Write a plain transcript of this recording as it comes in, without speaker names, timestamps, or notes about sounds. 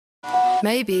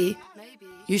maybe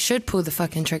you should pull the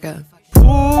fucking trigger.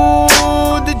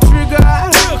 Pull the trigger.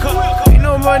 Ain't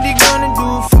nobody gonna do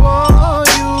for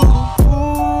you.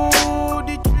 Pull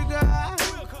the trigger.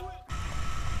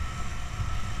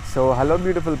 So hello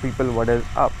beautiful people, what is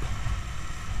up?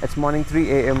 It's morning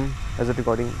 3 a.m. Is it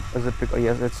recording?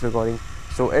 Yes, it's recording.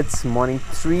 So it's morning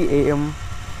 3 a.m.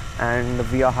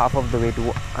 and we are half of the way to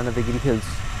Ananthagiri Hills.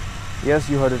 Yes,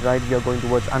 you heard it right, we are going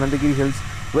towards Ananthagiri Hills.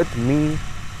 With me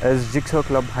is Gixxer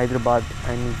Club Hyderabad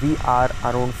and we are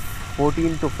around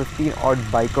 14 to 15 odd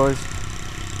bikers.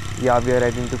 Yeah, we are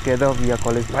riding together, we are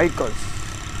college bikers.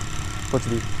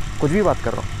 कुछ भी बात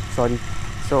कर रहा हूँ, sorry.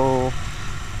 So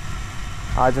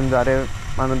आज हम जा रहे हैं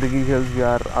Ananthagiri Hills. We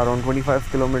are around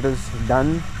 25 kilometers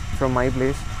done from my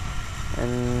place,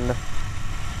 and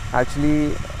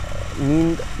actually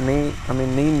नींद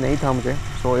नहीं था मुझे.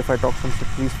 So if I talk some shit,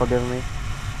 please forgive me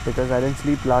because I didn't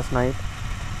sleep last night.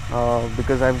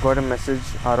 Because I've got a message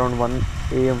around 1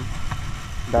 a.m.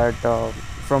 that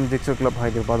from Gixxer Club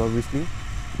Hyderabad, obviously,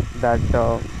 that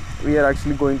we are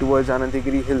actually going towards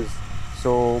Ananthagiri Hills.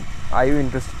 So are you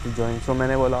interested to join? So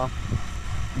मैंने बोला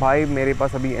भाई मेरे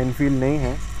पास अभी Enfield नहीं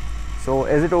है. So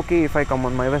is it okay if I come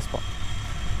on my Vespa?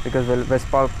 Because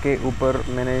Vespa के ऊपर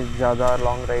मैंने ज़्यादा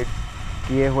long ride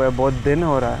किए हुए बहुत दिन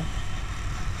हो रहा है.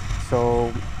 So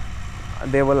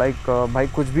they were like भाई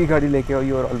कुछ भी गाड़ी लेके आओ,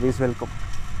 you are always welcome.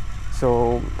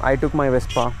 So I took my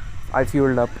Vespa, I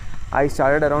fueled up, I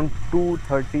started around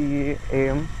 2:30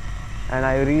 a.m. and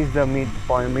I reached the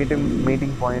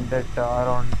meeting point at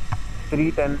around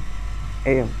 3:10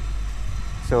 a.m.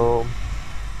 So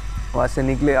वहाँ से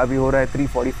निकले, अभी हो रहा है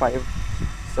 3:45.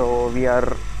 So we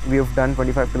have done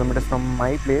 25 kilometers from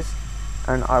my place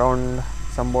and around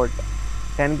somewhat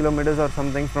 10 kilometers or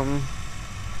something from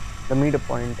the meet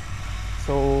point.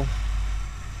 So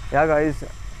yeah guys,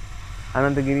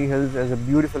 Ananthagiri Hills is a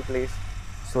beautiful place.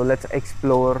 So let's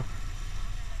explore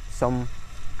some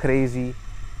crazy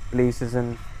places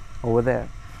over there.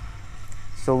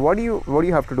 So what do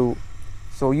you have to do?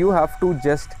 So you have to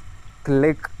just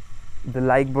click the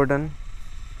like button,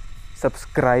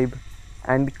 subscribe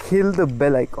and kill the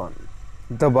bell icon.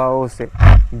 दबाओ उसे,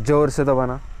 जोर से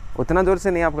दबाना, उतना जोर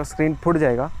से नहीं, आपका स्क्रीन फुट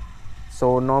जाएगा.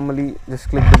 So normally just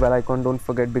click the bell icon, don't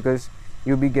forget, because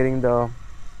you'll be getting the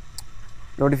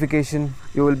notification.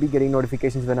 You will be getting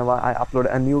notifications whenever I upload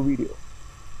a new video.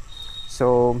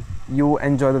 So you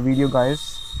enjoy the video guys.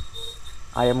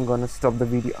 I am gonna stop the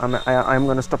video. I am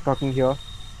gonna stop talking here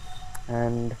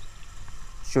and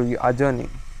show you our journey.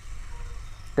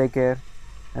 Take care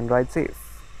and ride safe.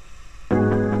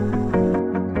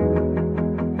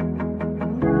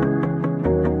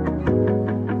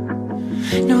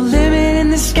 No limit in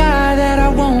the sky that I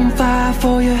won't fly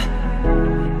for you.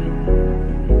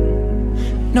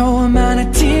 No amount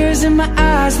of tears in my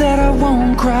eyes that I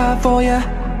won't cry for you.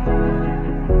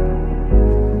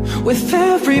 With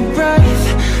every breath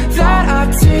that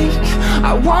I take,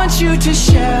 I want you to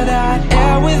share that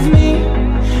air with me.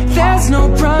 There's no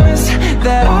promise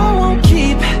that I won't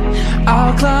keep.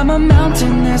 I'll climb a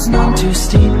mountain that's none too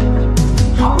steep.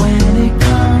 When it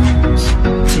comes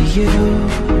to you,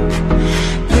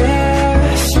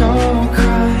 there's no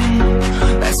crying.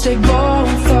 Let's take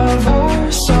both of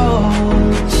our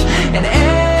souls and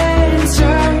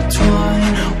intertwine.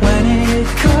 When it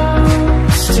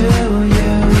comes to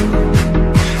you,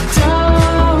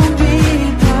 don't be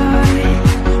blind.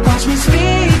 Watch me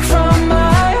speak from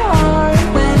my heart.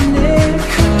 When it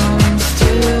comes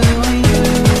to you,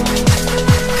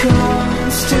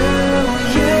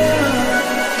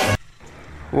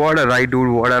 What a ride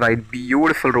dude, what a ride.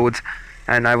 Beautiful roads,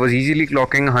 and I was easily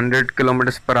clocking 100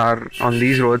 kilometers per hour on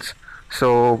these roads. So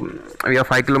we are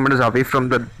 5 kilometers away from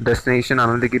the destination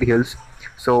Ananthagiri Hills.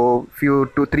 So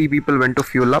 2-3 people went to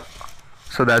fuel up.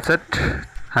 So that's it.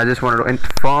 I just wanted to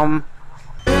inform.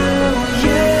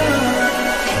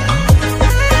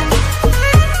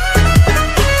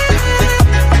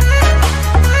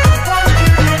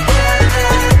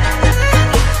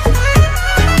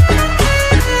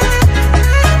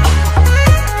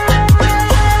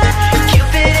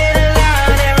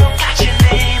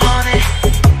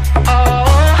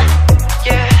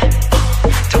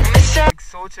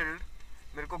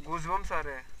 मेरे को goosebumps आ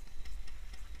रहे हैं.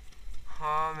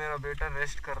 हाँ, मेरा बेटा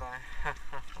rest कर रहा है.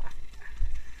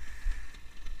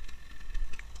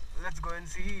 Let's go and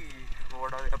see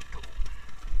what are they up to.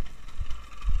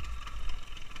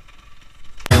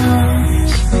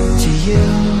 to you,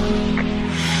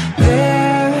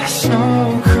 there's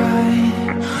no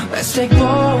crying. Let's take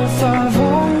both of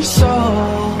our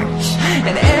souls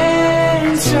and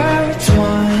intertwine.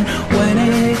 When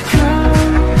it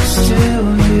comes to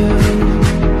you,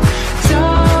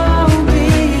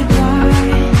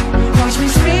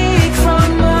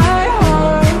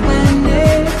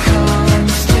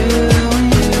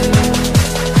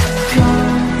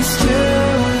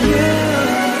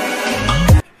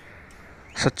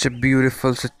 such a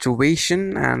beautiful situation,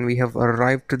 and we have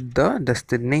arrived to the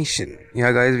destination.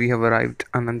 Yeah guys, we have arrived.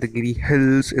 Ananthagiri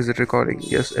Hills. Is it recording?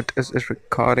 Yes, it is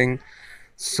recording.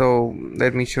 So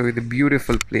let me show you the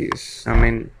beautiful place. I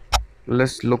mean,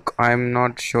 let's look. I'm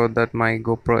not sure that my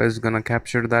GoPro is gonna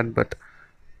capture that, but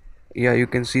yeah, you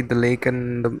can see the lake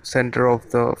in the center of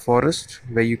the forest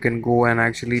where you can go and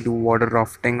actually do water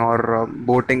rafting or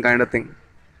boating kind of thing.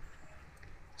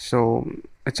 So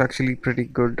it's actually pretty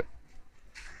good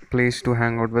place to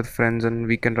hang out with friends and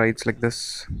weekend rides like this.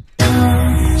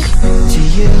 To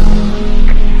you,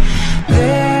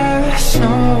 there's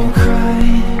no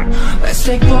crime. Let's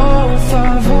take both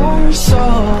of our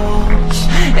souls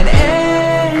and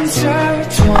intertwine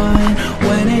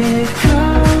when it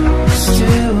comes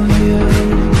to you.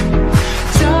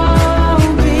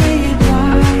 Don't be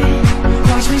blind.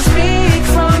 Watch me speak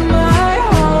from my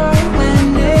heart when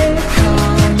it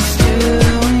comes to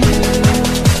you.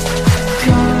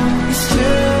 Comes to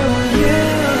you.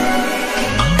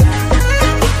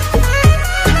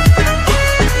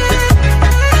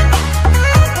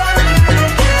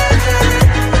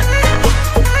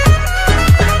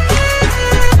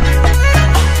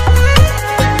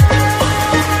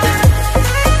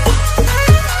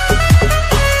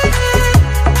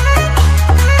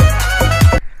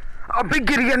 अबे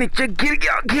गिर गया नीचे, गिर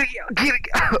गया अबे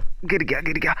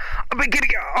गिर गया।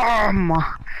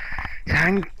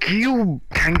 Thank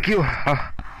you.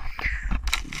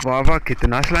 वाह वाह,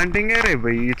 कितना स्लैंटिंग है रे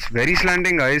भाई, इट्स वेरी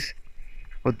स्लैंटिंग गाइस।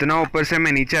 उतना ऊपर से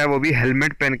मैं नीचे आया, वो भी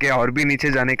हेलमेट पहन के, और भी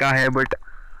नीचे जाने का है, but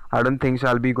I don't think so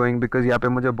I will be going, because यहाँ पे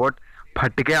मुझे बहुत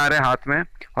फटके आ रहे हैं हाथ में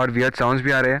और वियर्ड साउंड्स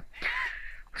भी आ रहे हैं।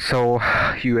 So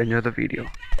you enjoy the video.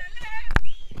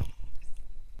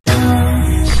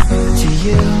 To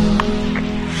you,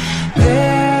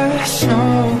 there's no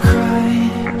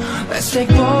crime. Let's take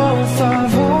both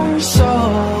of our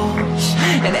souls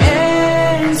and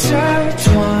intertwine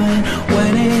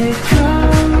when it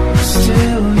comes to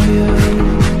you.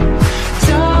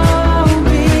 Don't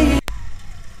be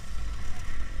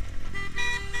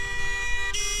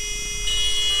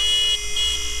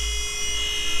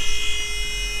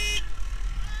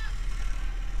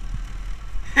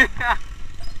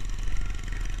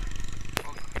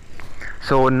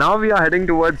So now we are heading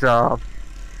towards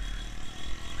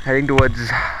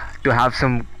to have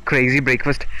some crazy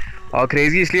breakfast. और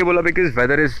crazy इसलिए बोला because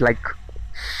weather is like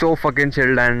so fucking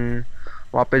chilled, and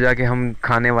वहाँ पे जाके हम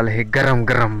खाने वाले हैं गरम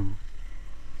गरम,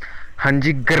 हाँ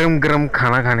जी गरम गरम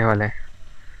खाना खाने वाले हैं,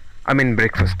 I mean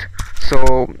breakfast. So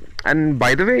and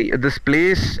by the way, this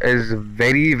place is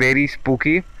very very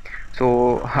spooky. So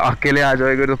अकेले आ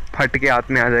जाओगे तो फट के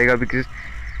हाथ में आ जाएगा, because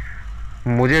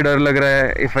मुझे डर लग रहा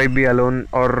है if I be alone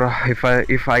or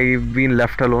if I been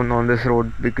left alone on this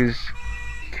road, because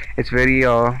it's very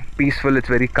peaceful, it's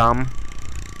very calm.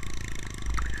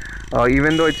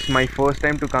 Even though it's my first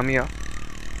time to come here,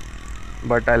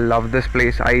 but I love this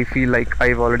place. I feel like I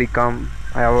already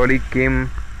came,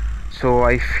 so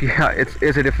I feel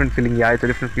it's a different feeling. Yeah, it's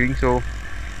a different feeling. So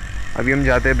अभी हम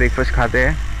जाते हैं, breakfast खाते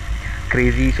हैं,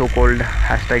 crazy so called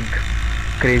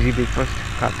 #crazy breakfast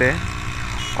खाते हैं,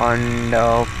 and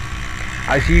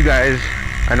I'll see you guys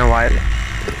in a while.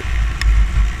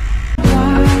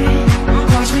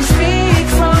 watch me speak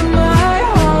from my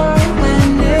heart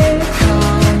when it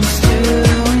comes to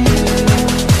you.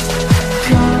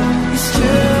 Comes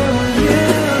to you.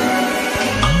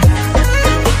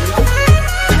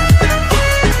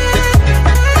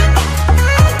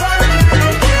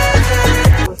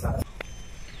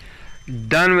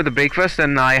 Done with the breakfast,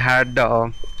 and I had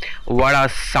vada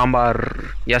sambar.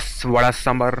 Yes, vada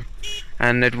sambar,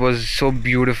 and it was so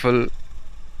beautiful.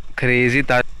 Crazy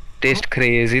था, taste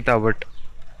crazy था, but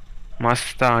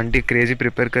मस्त था। Aunty crazy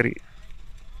prepare करी।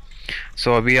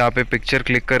 So अभी यहाँ पे picture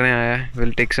click करने आया है।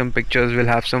 We'll take some pictures,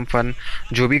 we'll have some fun.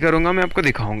 जो भी करूँगा मैं आपको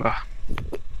दिखाऊंगा।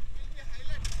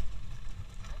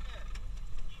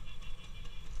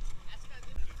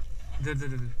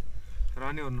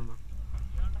 रानी और नूना।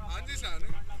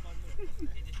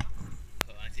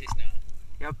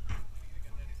 Yep.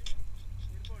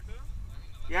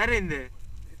 यारेंदे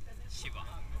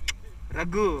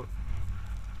रघु,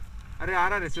 अरे आ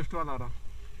रहा रे, स्विफ्ट वाला आ रहा।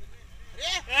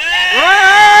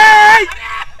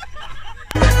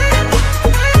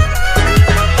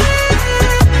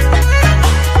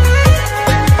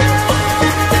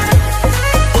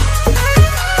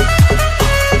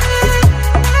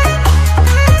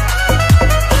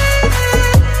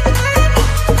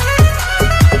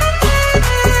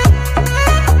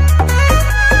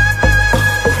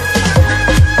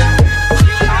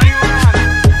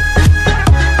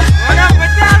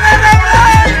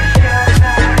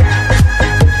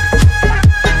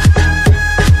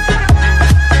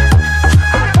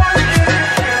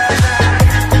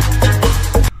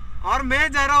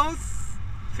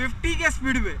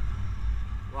 में.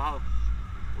 Wow,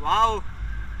 wow,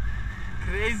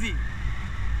 crazy.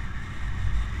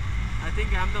 I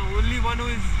think I'm the only one who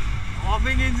is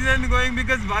offing engine and going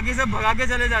because बाकी सब भगा के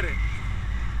चले जा रहे.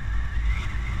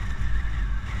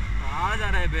 कहाँ जा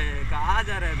रहे बे? कहाँ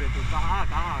जा रहे बे तू?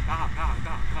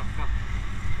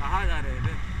 कहाँ जा रहे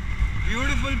बे?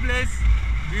 Beautiful place,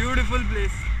 beautiful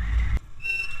place.